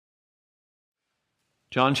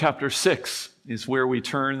John chapter 6 is where we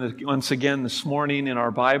turn once again this morning in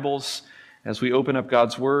our Bibles as we open up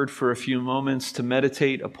God's Word for a few moments to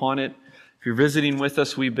meditate upon it. If you're visiting with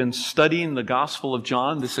us, we've been studying the Gospel of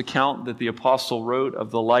John, this account that the apostle wrote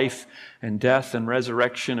of the life and death and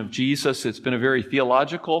resurrection of Jesus. It's been a very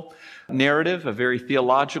theological narrative, a very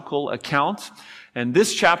theological account. And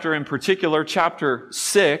this chapter in particular, chapter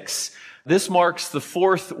 6, this marks the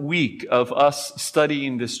fourth week of us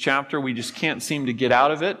studying this chapter. We just can't seem to get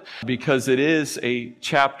out of it because it is a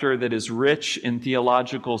chapter that is rich in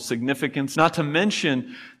theological significance. Not to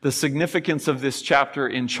mention the significance of this chapter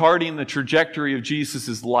in charting the trajectory of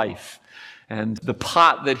Jesus' life and the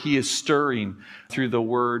pot that he is stirring through the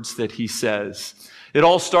words that he says. It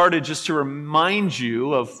all started, just to remind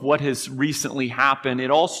you of what has recently happened,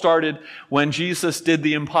 it all started when Jesus did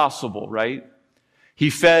the impossible, right? He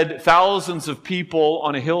fed thousands of people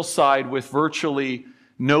on a hillside with virtually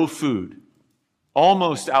no food,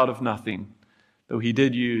 almost out of nothing, though he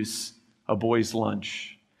did use a boy's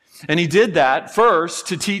lunch. And he did that first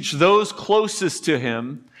to teach those closest to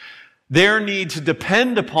him their need to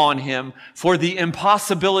depend upon him for the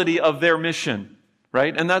impossibility of their mission,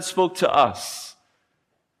 right? And that spoke to us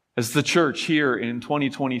as the church here in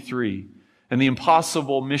 2023. And the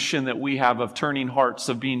impossible mission that we have of turning hearts,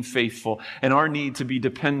 of being faithful, and our need to be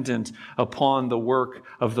dependent upon the work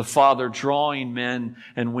of the Father, drawing men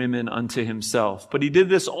and women unto himself. But he did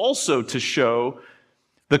this also to show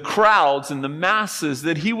the crowds and the masses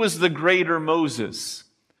that he was the greater Moses.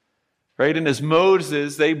 Right? And as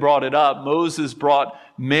Moses, they brought it up, Moses brought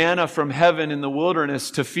manna from heaven in the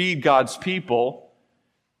wilderness to feed God's people.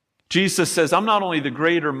 Jesus says, I'm not only the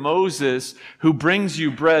greater Moses who brings you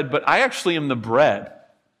bread, but I actually am the bread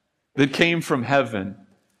that came from heaven.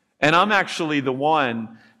 And I'm actually the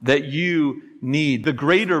one that you need, the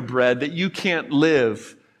greater bread that you can't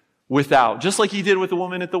live without. Just like he did with the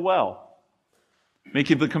woman at the well.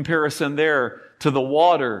 Making the comparison there to the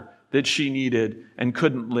water that she needed and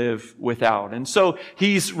couldn't live without. And so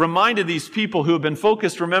he's reminded these people who have been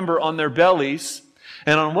focused, remember, on their bellies,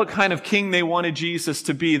 and on what kind of king they wanted Jesus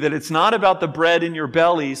to be, that it's not about the bread in your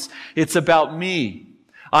bellies, it's about me.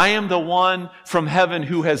 I am the one from heaven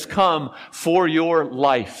who has come for your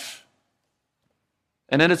life.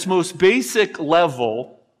 And at its most basic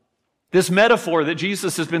level, this metaphor that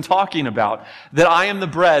Jesus has been talking about, that I am the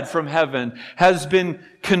bread from heaven, has been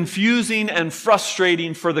confusing and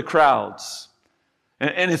frustrating for the crowds.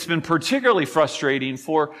 And it's been particularly frustrating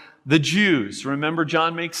for the Jews. Remember,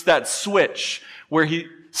 John makes that switch where he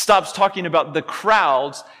stops talking about the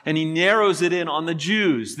crowds and he narrows it in on the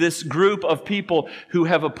Jews, this group of people who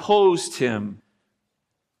have opposed him.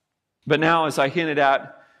 But now, as I hinted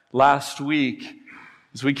at last week,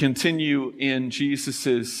 as we continue in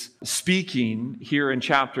Jesus' speaking here in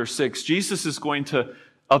chapter 6, Jesus is going to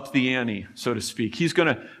up the ante, so to speak. He's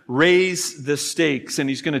going to raise the stakes, and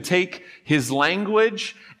he's going to take his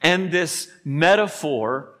language and this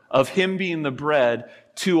metaphor of him being the bread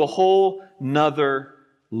to a whole nother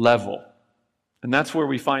level. And that's where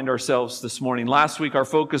we find ourselves this morning. Last week, our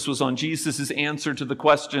focus was on Jesus' answer to the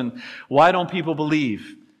question, why don't people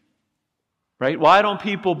believe? Right? Why don't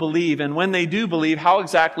people believe? And when they do believe, how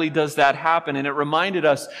exactly does that happen? And it reminded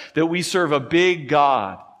us that we serve a big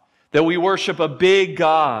God, that we worship a big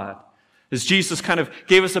God. As Jesus kind of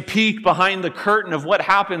gave us a peek behind the curtain of what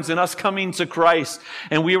happens in us coming to Christ.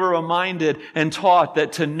 And we were reminded and taught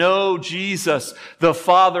that to know Jesus, the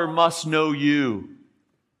Father must know you.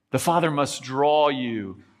 The Father must draw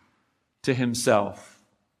you to himself.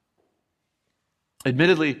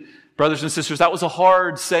 Admittedly, brothers and sisters, that was a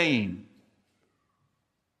hard saying.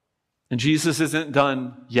 And Jesus isn't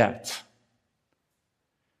done yet.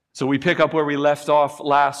 So we pick up where we left off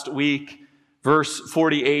last week. Verse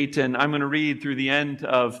 48, and I'm going to read through the end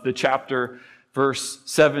of the chapter, verse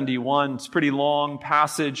 71. It's a pretty long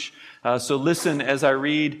passage, so listen as I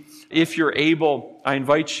read. If you're able, I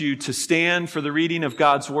invite you to stand for the reading of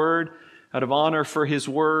God's Word, out of honor for His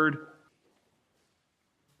Word.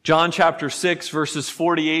 John chapter 6, verses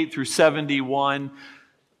 48 through 71.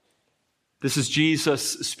 This is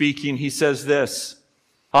Jesus speaking. He says this,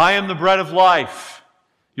 I am the bread of life.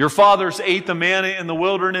 Your fathers ate the manna in the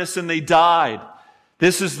wilderness and they died.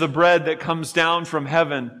 This is the bread that comes down from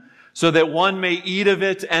heaven, so that one may eat of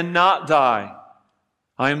it and not die.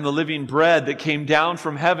 I am the living bread that came down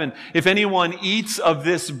from heaven. If anyone eats of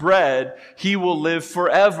this bread, he will live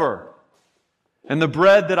forever. And the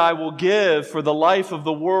bread that I will give for the life of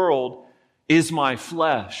the world is my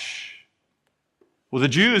flesh. Well, the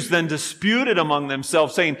Jews then disputed among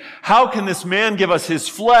themselves, saying, how can this man give us his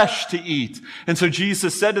flesh to eat? And so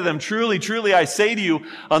Jesus said to them, truly, truly, I say to you,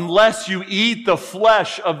 unless you eat the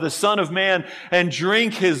flesh of the Son of Man and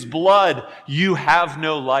drink his blood, you have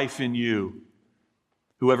no life in you.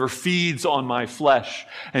 Whoever feeds on my flesh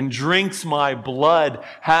and drinks my blood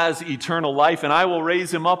has eternal life, and I will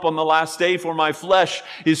raise him up on the last day, for my flesh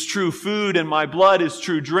is true food and my blood is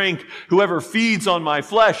true drink. Whoever feeds on my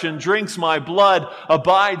flesh and drinks my blood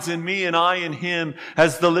abides in me and I in him.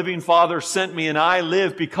 As the living Father sent me and I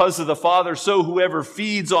live because of the Father, so whoever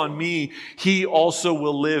feeds on me, he also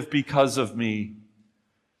will live because of me.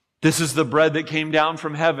 This is the bread that came down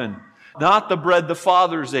from heaven, not the bread the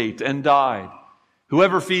fathers ate and died.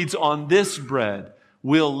 Whoever feeds on this bread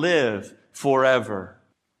will live forever.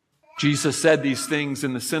 Jesus said these things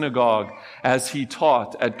in the synagogue as he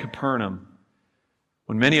taught at Capernaum.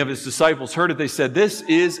 When many of his disciples heard it, they said, this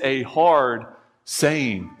is a hard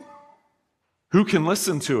saying. Who can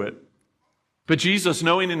listen to it? But Jesus,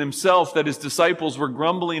 knowing in himself that his disciples were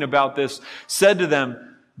grumbling about this, said to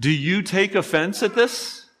them, do you take offense at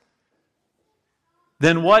this?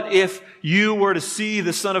 Then what if you were to see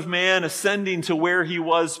the Son of Man ascending to where he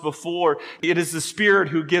was before? It is the Spirit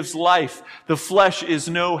who gives life. The flesh is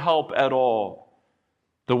no help at all.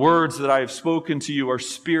 The words that I have spoken to you are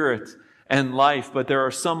spirit and life, but there are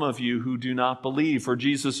some of you who do not believe. For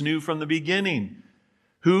Jesus knew from the beginning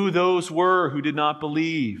who those were who did not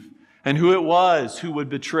believe, and who it was who would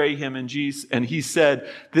betray him. And he said,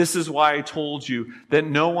 this is why I told you that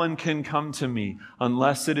no one can come to me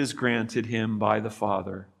unless it is granted him by the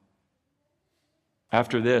Father.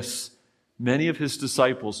 After this, many of his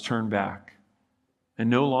disciples turned back and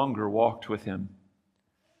no longer walked with him.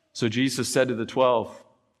 So Jesus said to the 12,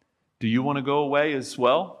 do you want to go away as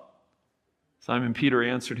well? Simon Peter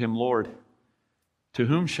answered him, Lord, to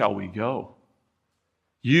whom shall we go?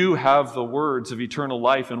 You have the words of eternal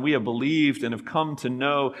life, and we have believed and have come to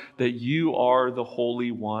know that you are the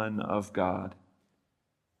Holy One of God.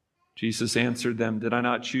 Jesus answered them, did I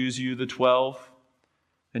not choose you, the 12?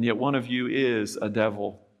 And yet one of you is a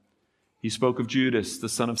devil. He spoke of Judas, the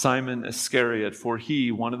son of Simon Iscariot, for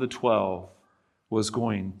he, one of the 12, was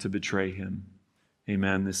going to betray him.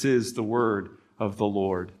 Amen. This is the word of the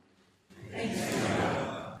Lord.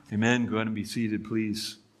 Amen. Go ahead and be seated,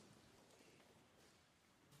 please.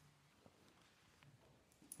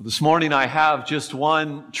 This morning I have just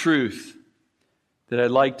one truth that I'd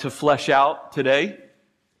like to flesh out today.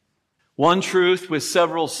 One truth with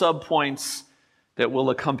several subpoints that will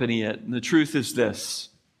accompany it. And the truth is this: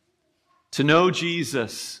 to know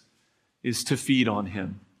Jesus is to feed on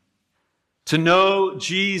him. To know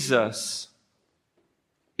Jesus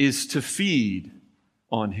is to feed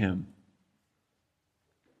on him.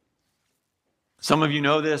 Some of you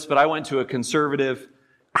know this, but I went to a conservative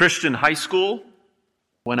Christian high school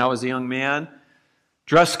when I was a young man.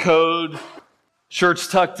 Dress code, shirts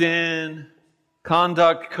tucked in,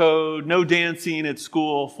 conduct code, no dancing at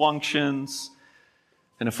school functions,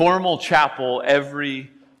 and a formal chapel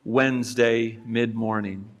every Wednesday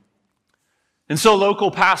mid-morning. And so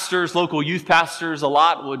local pastors, local youth pastors, a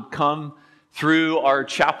lot would come through our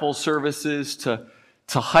chapel services to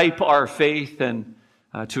hype our faith and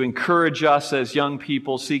to encourage us as young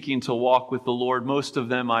people seeking to walk with the Lord. Most of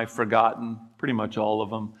them I've forgotten. Pretty much all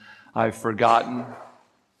of them I've forgotten.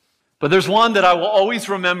 But there's one that I will always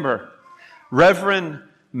remember, Reverend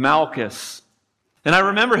Malchus. And I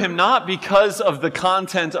remember him not because of the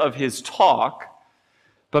content of his talk,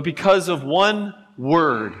 but because of one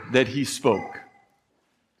word that he spoke.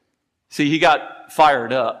 See, he got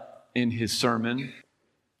fired up in his sermon.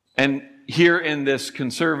 And here in this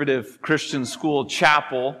conservative Christian school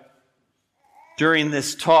chapel, during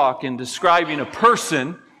this talk, in describing a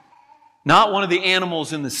person, not one of the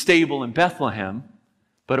animals in the stable in Bethlehem,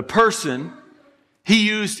 but a person, he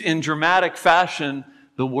used in dramatic fashion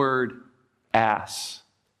the word ass.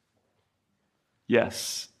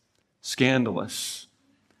 Yes, scandalous.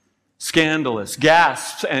 Scandalous.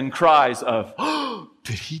 Gasps and cries of, oh,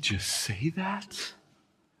 did he just say that?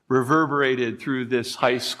 Reverberated through this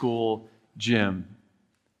high school gym.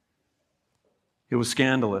 It was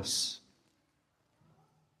scandalous.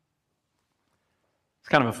 It's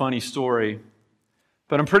kind of a funny story,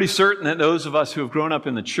 but I'm pretty certain that those of us who have grown up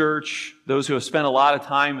in the church, those who have spent a lot of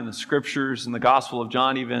time in the scriptures and the Gospel of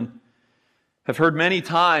John even, have heard many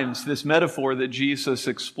times this metaphor that Jesus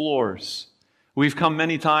explores. We've come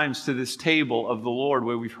many times to this table of the Lord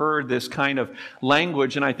where we've heard this kind of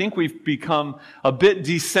language, and I think we've become a bit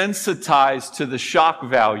desensitized to the shock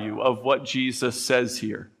value of what Jesus says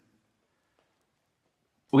here.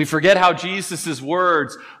 We forget how Jesus'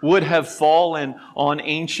 words would have fallen on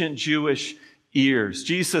ancient Jewish ears.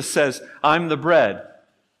 Jesus says, I'm the bread.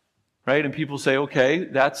 Right? And people say, okay,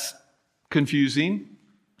 that's confusing.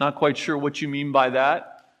 Not quite sure what you mean by that.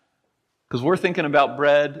 Because we're thinking about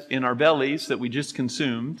bread in our bellies that we just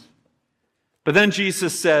consumed. But then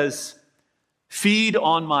Jesus says, feed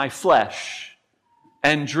on my flesh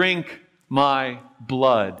and drink my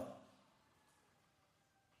blood.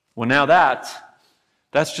 Well, now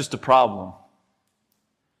that's just a problem.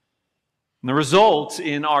 And the result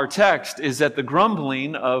in our text is that the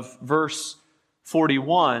grumbling of verse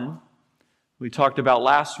 41, we talked about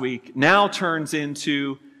last week, now turns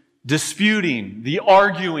into disputing, the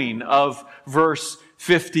arguing of verse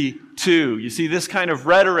 52. You see, this kind of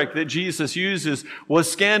rhetoric that Jesus uses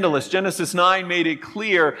was scandalous. Genesis 9 made it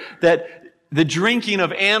clear that the drinking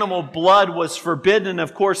of animal blood was forbidden.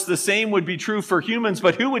 Of course, the same would be true for humans,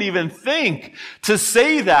 but who would even think to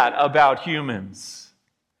say that about humans?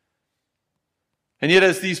 And yet,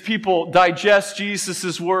 as these people digest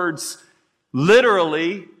Jesus' words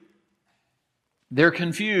literally, they're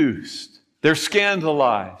confused. They're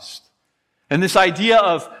scandalized. And this idea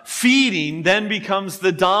of feeding then becomes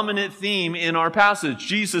the dominant theme in our passage.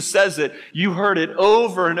 Jesus says it. You heard it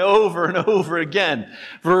over and over and over again.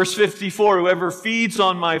 Verse 54, whoever feeds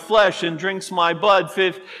on my flesh and drinks my blood.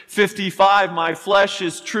 55, my flesh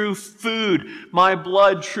is true food, my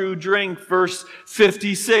blood true drink. Verse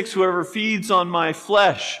 56, whoever feeds on my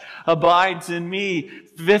flesh abides in me.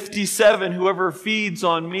 57, whoever feeds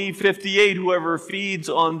on me. 58, whoever feeds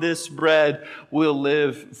on this bread will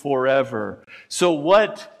live forever. So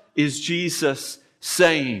what is Jesus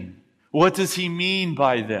saying? What does he mean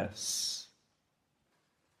by this?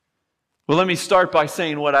 Well, let me start by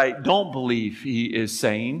saying what I don't believe he is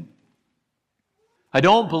saying. I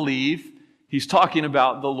don't believe he's talking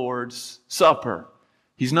about the Lord's Supper.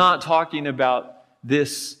 He's not talking about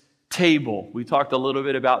this table. We talked a little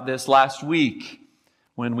bit about this last week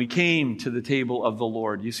when we came to the table of the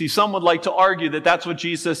Lord. You see, some would like to argue that that's what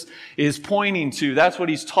Jesus is pointing to. That's what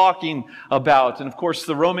he's talking about. And of course,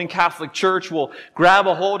 the Roman Catholic Church will grab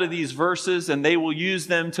a hold of these verses and they will use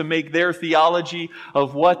them to make their theology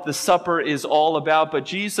of what the supper is all about. But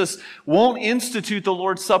Jesus won't institute the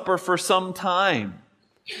Lord's Supper for some time.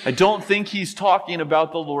 I don't think he's talking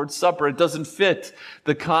about the Lord's Supper. It doesn't fit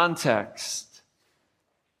the context.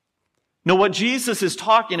 No, what Jesus is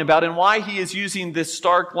talking about and why he is using this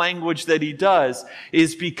stark language that he does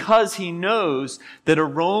is because he knows that a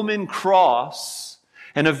Roman cross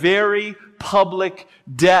and a very public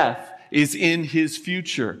death is in his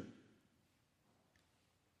future.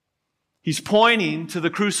 He's pointing to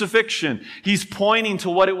the crucifixion. He's pointing to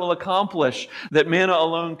what it will accomplish that manna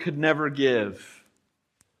alone could never give.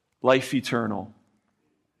 Life eternal.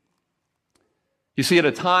 You see, at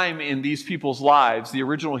a time in these people's lives, the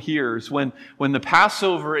original hearers, when the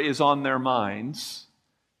Passover is on their minds,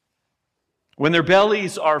 when their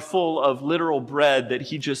bellies are full of literal bread that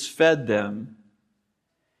he just fed them,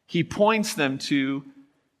 he points them to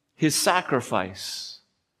his sacrifice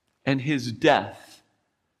and his death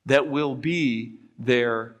that will be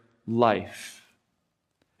their life.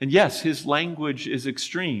 And yes, his language is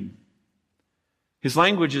extreme. His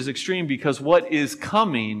language is extreme because what is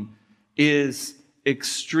coming is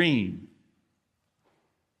extreme.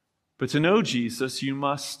 But to know Jesus, you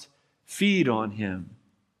must feed on him.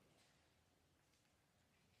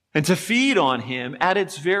 And to feed on him at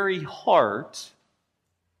its very heart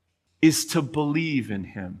is to believe in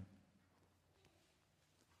him.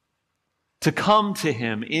 To come to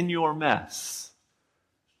him in your mess.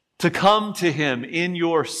 To come to him in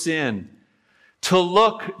your sin. To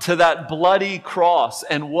look to that bloody cross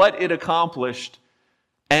and what it accomplished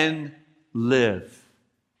and live.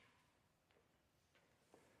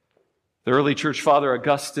 The early church father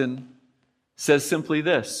Augustine says simply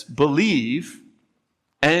this: believe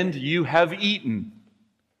and you have eaten.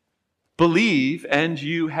 Believe and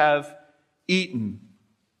you have eaten.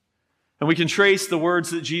 And we can trace the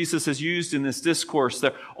words that Jesus has used in this discourse.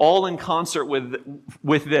 They're all in concert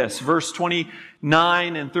with this. Verse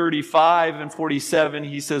 29 and 35 and 47,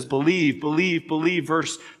 he says, believe, believe, believe.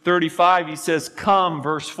 Verse 35, he says, come.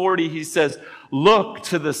 Verse 40, he says, look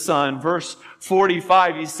to the Son. Verse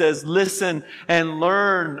 45, he says, listen and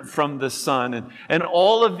learn from the Son. And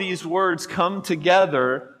all of these words come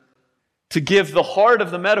together to give the heart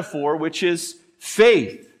of the metaphor, which is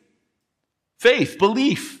faith. Faith,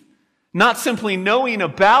 belief. Not simply knowing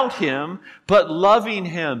about Him, but loving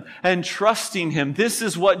Him and trusting Him. This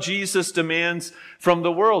is what Jesus demands from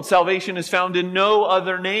the world. Salvation is found in no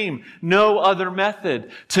other name, no other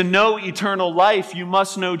method. To know eternal life, you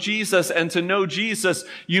must know Jesus, and to know Jesus,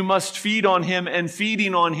 you must feed on Him, and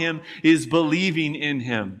feeding on Him is believing in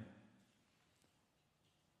Him.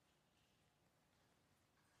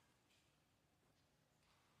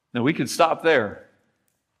 Now, we could stop there.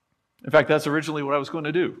 In fact, that's originally what I was going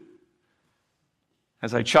to do,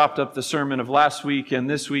 as I chopped up the sermon of last week and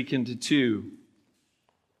this week into two.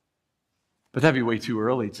 But that'd be way too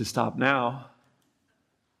early to stop now.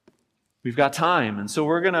 We've got time, and so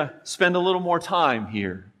we're going to spend a little more time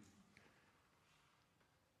here.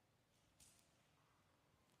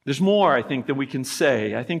 There's more, I think, that we can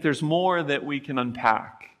say. I think there's more that we can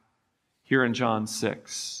unpack here in John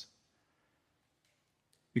 6.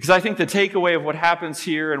 Because I think the takeaway of what happens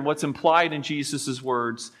here and what's implied in Jesus'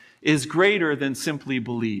 words is greater than simply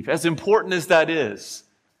believe, as important as that is.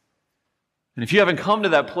 And if you haven't come to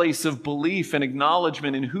that place of belief and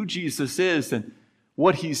acknowledgement in who Jesus is and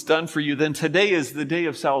what He's done for you, then today is the day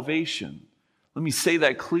of salvation. Let me say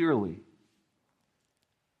that clearly.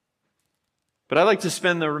 But I'd like to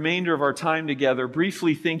spend the remainder of our time together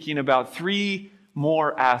briefly thinking about three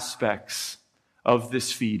more aspects of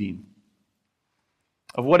this feeding,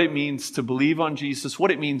 of what it means to believe on Jesus,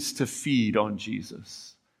 what it means to feed on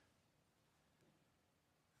Jesus.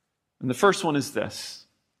 And the first one is this: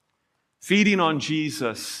 feeding on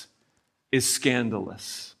Jesus is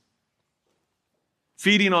scandalous.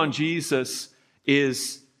 Feeding on Jesus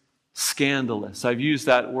is scandalous. I've used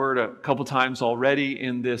that word a couple times already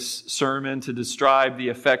in this sermon to describe the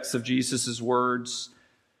effects of Jesus' words.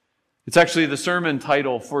 It's actually the sermon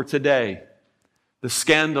title for today, the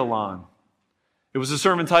Scandalon. It was a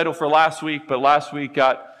sermon title for last week, but last week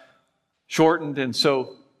got shortened, and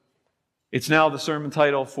so it's now the sermon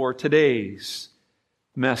title for today's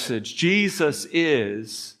message. Jesus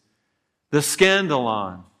is the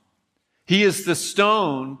Scandalon. He is the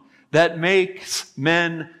stone that makes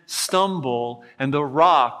men stumble and the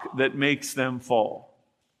rock that makes them fall.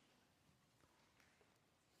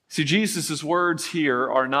 See, Jesus' words here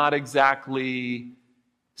are not exactly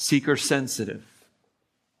seeker-sensitive.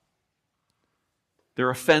 They're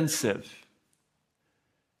offensive.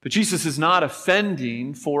 But Jesus is not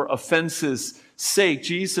offending for offense's sake.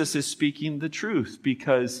 Jesus is speaking the truth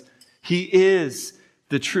because He is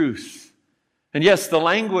the truth. And yes, the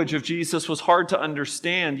language of Jesus was hard to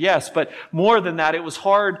understand, yes, but more than that, it was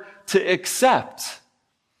hard to accept.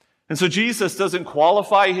 And so Jesus doesn't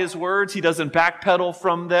qualify His words. He doesn't backpedal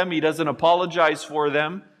from them. He doesn't apologize for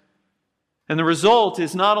them. And the result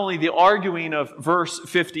is not only the arguing of verse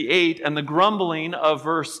 58 and the grumbling of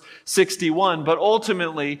verse 61, but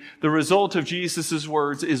ultimately the result of Jesus'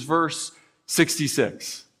 words is verse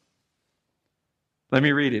 66. Let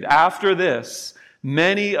me read it. After this,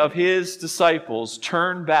 many of His disciples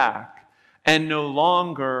turned back and no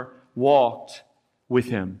longer walked with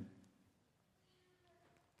Him.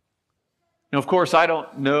 Now, of course,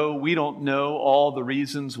 we don't know all the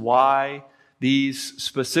reasons why these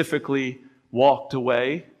specifically walked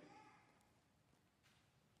away.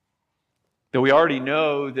 That we already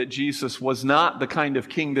know that Jesus was not the kind of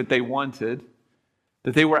king that they wanted,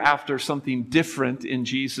 that they were after something different in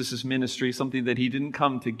Jesus' ministry, something that He didn't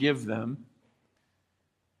come to give them.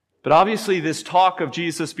 But obviously this talk of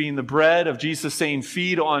Jesus being the bread, of Jesus saying,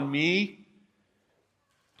 "Feed on me,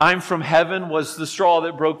 I'm from heaven," was the straw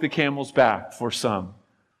that broke the camel's back for some.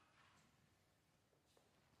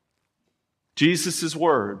 Jesus'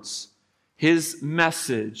 words, His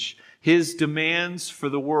message, His demands for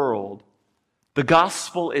the world, the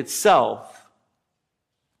gospel itself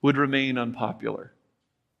would remain unpopular.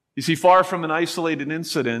 You see, far from an isolated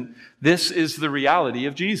incident, this is the reality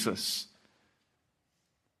of Jesus.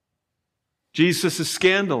 Jesus is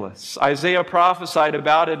scandalous. Isaiah prophesied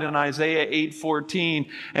about it in Isaiah 8:14,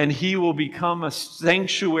 and He will become a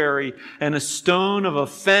sanctuary and a stone of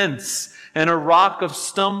offense and a rock of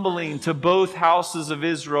stumbling to both houses of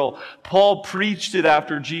Israel. Paul preached it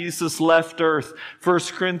after Jesus left earth.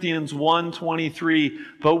 1 Corinthians 1:23,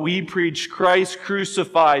 but we preach Christ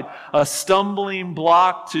crucified, a stumbling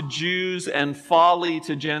block to Jews and folly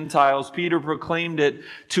to Gentiles. Peter proclaimed it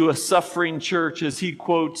to a suffering church as he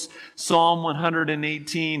quotes Psalm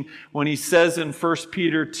 118 when he says in 1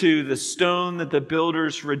 Peter 2, the stone that the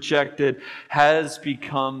builders rejected has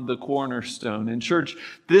become the cornerstone. And church,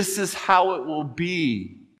 this is how it will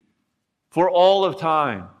be for all of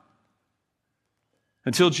time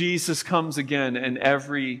until Jesus comes again and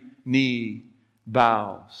every knee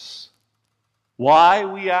bows. Why,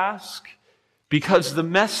 we ask? Because the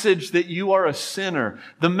message that you are a sinner,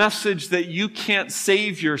 the message that you can't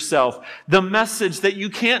save yourself, the message that you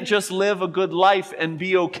can't just live a good life and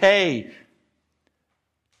be okay,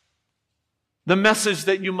 the message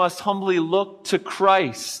that you must humbly look to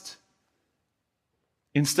Christ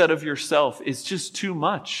instead of yourself is just too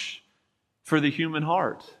much for the human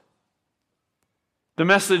heart. The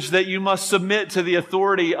message that you must submit to the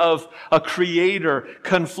authority of a creator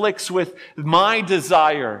conflicts with my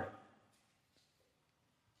desire,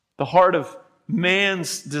 the heart of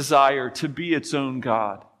man's desire to be its own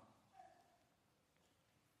God.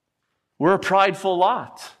 We're a prideful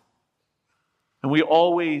lot, and we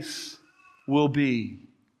always will be.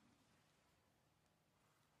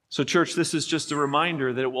 So, church, this is just a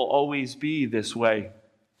reminder that it will always be this way.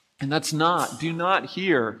 And do not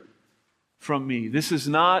hear from me. This is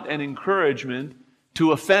not an encouragement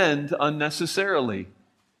to offend unnecessarily.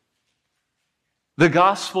 The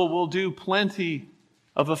gospel will do plenty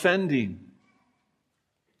of offending.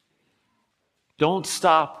 Don't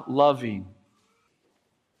stop loving.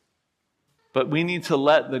 But we need to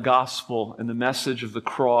let the gospel and the message of the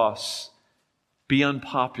cross be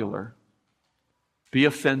unpopular, be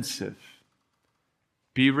offensive,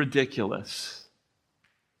 be ridiculous,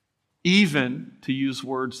 even, to use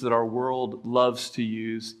words that our world loves to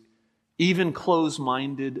use, even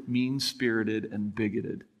close-minded, mean-spirited, and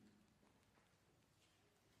bigoted.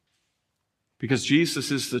 Because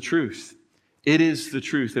Jesus is the truth. It is the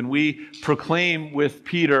truth. And we proclaim with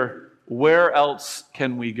Peter, where else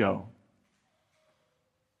can we go?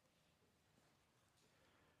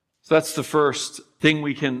 So that's the first thing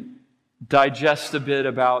we can digest a bit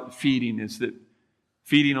about feeding, is that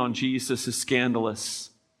feeding on Jesus is scandalous.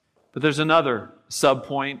 But there's another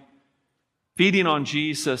subpoint. Feeding on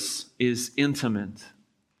Jesus is intimate.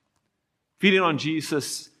 Feeding on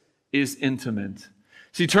Jesus is intimate.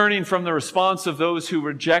 See, turning from the response of those who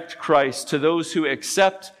reject Christ to those who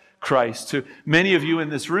accept Christ, to many of you in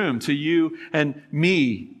this room, to you and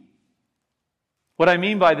me. What I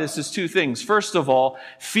mean by this is two things. First of all,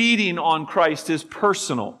 feeding on Christ is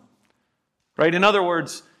personal. Right? In other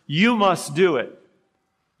words, you must do it.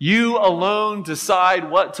 You alone decide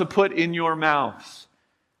what to put in your mouth.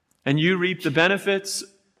 And you reap the benefits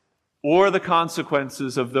or the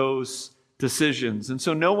consequences of those decisions. And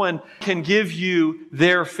so no one can give you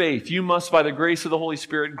their faith. You must, by the grace of the Holy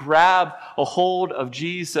Spirit, grab a hold of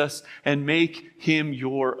Jesus and make him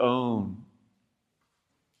your own.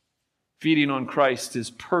 Feeding on Christ is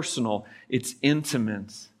personal. It's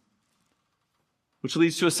intimate. Which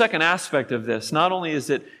leads to a second aspect of this. Not only is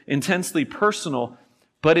it intensely personal,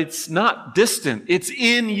 but it's not distant. It's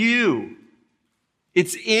in you.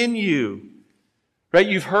 It's in you. Right?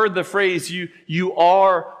 You've heard the phrase, you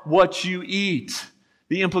are what you eat.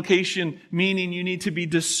 The implication meaning you need to be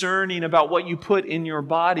discerning about what you put in your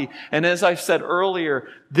body. And as I've said earlier,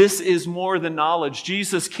 this is more than knowledge.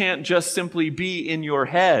 Jesus can't just simply be in your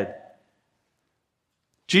head.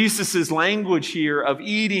 Jesus' language here of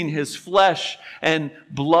eating his flesh and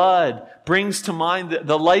blood brings to mind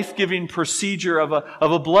the life-giving procedure of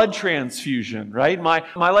a blood transfusion, right? My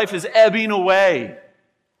life is ebbing away.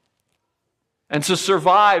 And to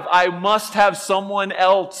survive, I must have someone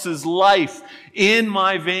else's life in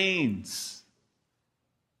my veins,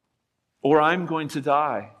 or I'm going to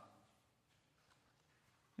die.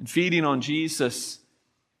 And feeding on Jesus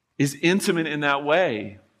is intimate in that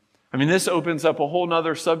way. I mean, this opens up a whole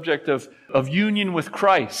other subject of union with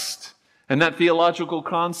Christ and that theological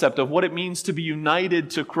concept of what it means to be united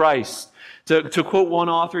to Christ. To quote one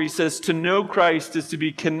author, he says, to know Christ is to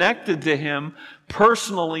be connected to him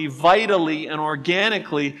personally, vitally, and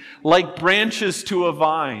organically, like branches to a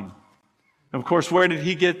vine. Of course, where did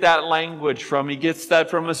he get that language from? He gets that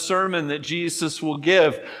from a sermon that Jesus will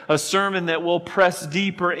give, a sermon that we'll press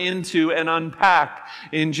deeper into and unpack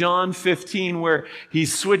in John 15, where he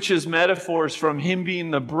switches metaphors from him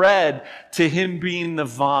being the bread to him being the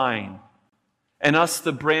vine, and us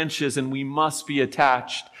the branches, and we must be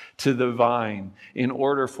attached to the vine in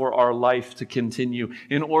order for our life to continue,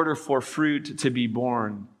 in order for fruit to be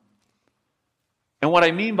born. And what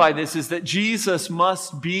I mean by this is that Jesus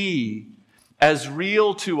must be as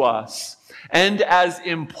real to us and as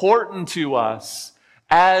important to us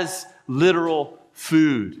as literal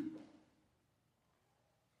food.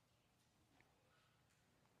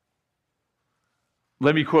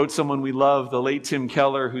 Let me quote someone we love, the late Tim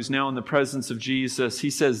Keller, who's now in the presence of Jesus.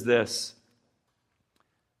 He says this,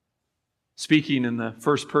 speaking in the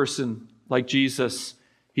first person like Jesus,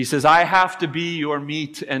 he says, I have to be your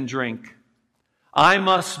meat and drink. I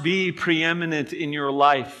must be preeminent in your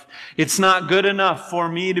life. It's not good enough for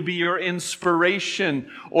me to be your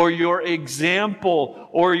inspiration or your example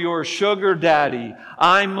or your sugar daddy.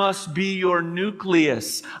 I must be your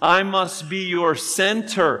nucleus. I must be your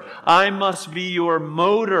center. I must be your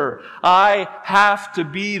motor. I have to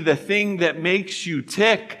be the thing that makes you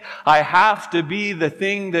tick. I have to be the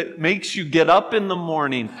thing that makes you get up in the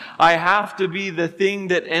morning. I have to be the thing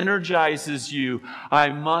that energizes you. I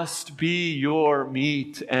must be your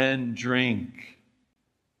meat and drink.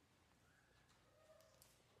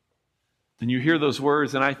 And you hear those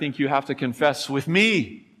words, and I think you have to confess with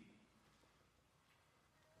me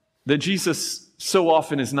that Jesus so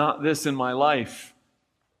often is not this in my life.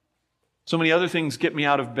 So many other things get me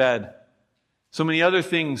out of bed. So many other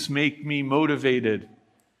things make me motivated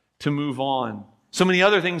to move on. So many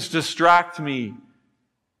other things distract me.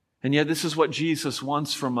 And yet this is what Jesus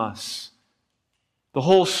wants from us. The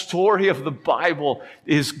whole story of the Bible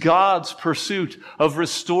is God's pursuit of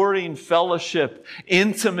restoring fellowship,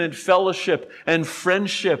 intimate fellowship and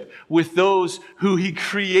friendship with those who He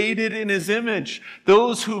created in His image,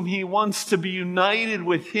 those whom He wants to be united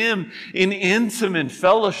with Him in intimate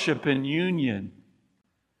fellowship and union.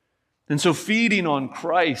 And so feeding on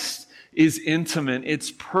Christ is intimate,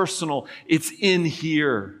 it's personal, it's in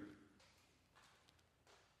here.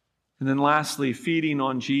 And then lastly, feeding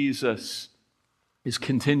on Jesus is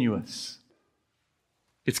continuous.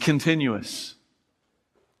 It's continuous.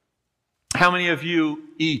 How many of you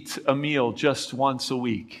eat a meal just once a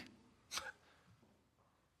week?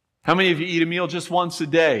 How many of you eat a meal just once a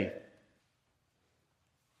day?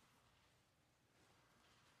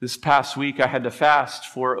 This past week I had to fast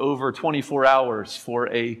for over 24 hours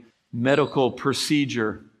for a medical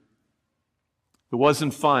procedure. It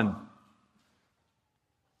wasn't fun.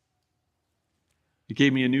 It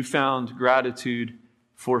gave me a newfound gratitude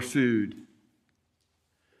for food.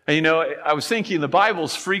 And you know, I was thinking the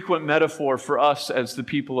Bible's frequent metaphor for us as the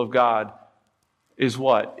people of God is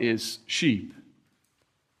what? Is sheep.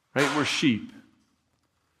 Right? We're sheep.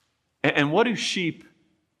 And what do sheep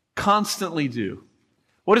constantly do?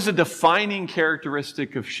 What is a defining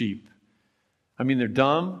characteristic of sheep? I mean, they're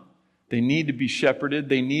dumb. They need to be shepherded.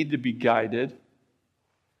 They need to be guided.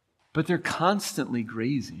 But they're constantly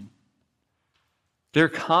grazing. They're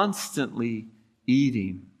constantly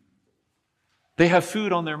eating. They have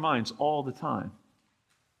food on their minds all the time.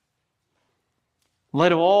 In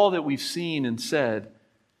light of all that we've seen and said,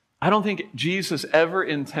 I don't think Jesus ever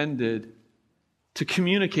intended to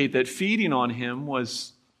communicate that feeding on Him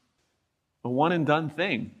was a one and done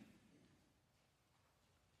thing.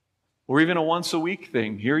 Or even a once a week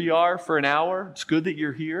thing. Here you are for an hour. It's good that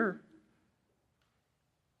you're here.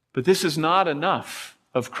 But this is not enough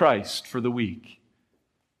of Christ for the week.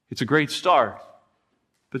 It's a great start,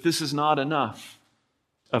 but this is not enough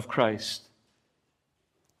of Christ.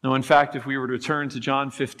 No, in fact, if we were to return to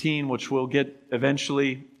John 15, which we'll get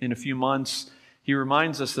eventually in a few months, He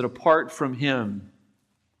reminds us that apart from Him,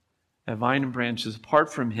 at vine and branches,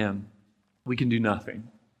 apart from Him, we can do nothing.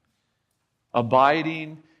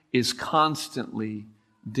 Abiding is constantly,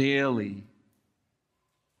 daily,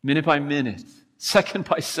 minute by minute, second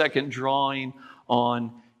by second, drawing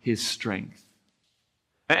on His strength.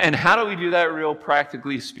 And how do we do that, real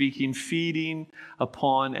practically speaking? Feeding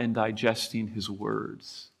upon and digesting His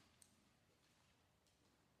words.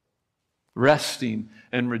 Resting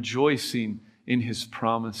and rejoicing in His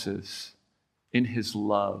promises, in His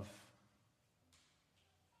love.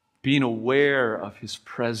 Being aware of His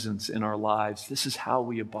presence in our lives. This is how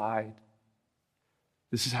we abide.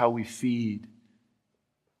 This is how we feed.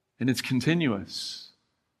 And it's continuous.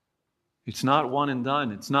 It's not one and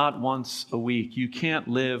done. It's not once a week. You can't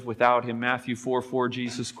live without Him. Matthew 4:4,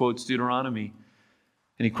 Jesus quotes Deuteronomy.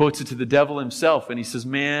 And He quotes it to the devil himself. And He says,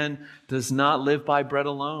 man does not live by bread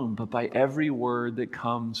alone, but by every word that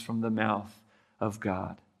comes from the mouth of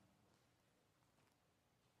God.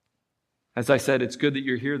 As I said, it's good that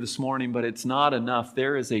you're here this morning, but it's not enough.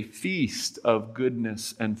 There is a feast of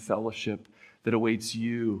goodness and fellowship that awaits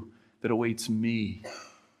you, that awaits me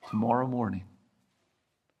tomorrow morning.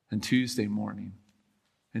 And Tuesday morning,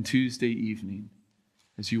 and Tuesday evening,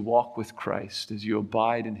 as you walk with Christ, as you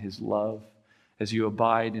abide in His love, as you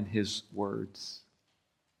abide in His words.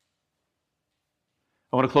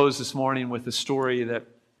 I want to close this morning with a story that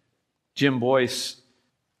Jim Boyce,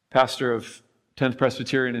 pastor of 10th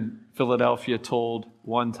Presbyterian in Philadelphia, told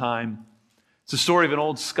one time. It's a story of an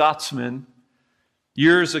old Scotsman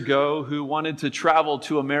years ago who wanted to travel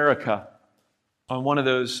to America on one of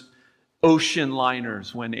those ocean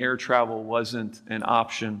liners when air travel wasn't an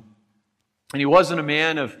option. And he wasn't a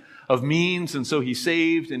man of of means, and so he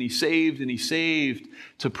saved and he saved and he saved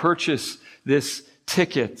to purchase this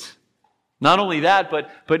ticket. Not only that,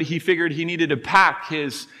 but he figured he needed to pack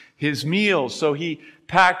his meals. So he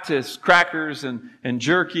packed his crackers and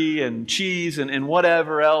jerky and cheese and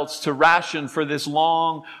whatever else to ration for this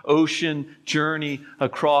long ocean journey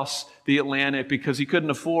across the Atlantic because he couldn't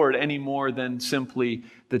afford any more than simply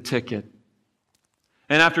the ticket.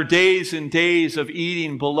 And after days and days of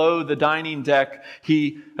eating below the dining deck,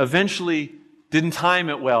 he eventually didn't time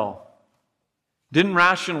it well. Didn't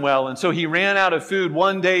ration well, and so he ran out of food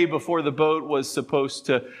one day before the boat was supposed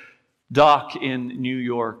to dock in New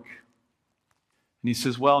York. And he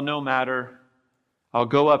says, well, no matter. I'll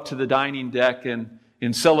go up to the dining deck, and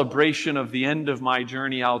in celebration of the end of my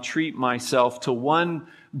journey, I'll treat myself to one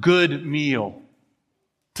good meal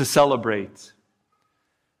to celebrate.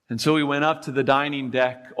 And so he went up to the dining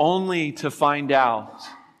deck only to find out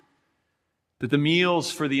that the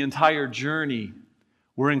meals for the entire journey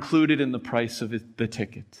were included in the price of the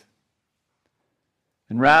ticket.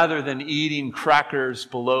 And rather than eating crackers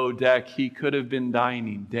below deck, he could have been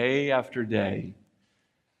dining day after day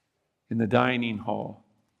in the dining hall,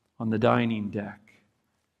 on the dining deck.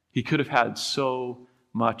 He could have had so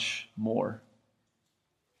much more.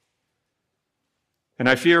 And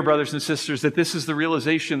I fear, brothers and sisters, that this is the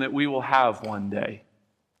realization that we will have one day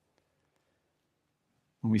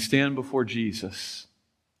when we stand before Jesus.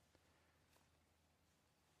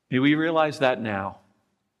 May we realize that now.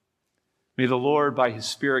 May the Lord, by His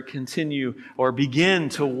Spirit, continue or begin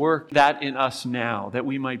to work that in us now, that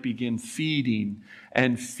we might begin feeding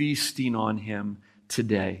and feasting on Him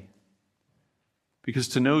today. Because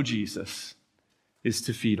to know Jesus is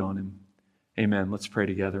to feed on Him. Amen. Let's pray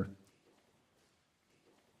together.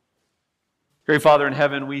 Great Father in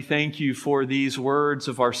heaven, we thank You for these words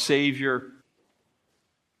of our Savior.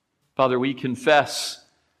 Father, we confess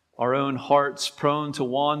our own hearts prone to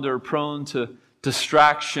wander, prone to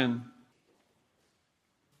distraction.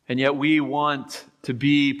 And yet we want to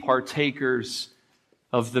be partakers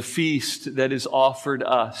of the feast that is offered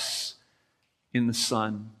us in the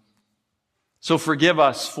Son. So forgive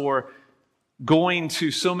us for going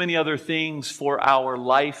to so many other things for our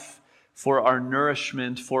life, for our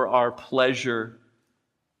nourishment, for our pleasure,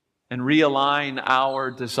 and realign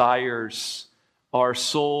our desires, our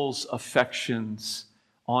soul's affections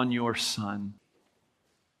on Your Son.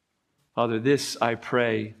 Father, this I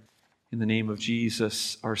pray in the name of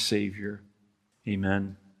Jesus, our Savior.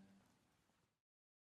 Amen.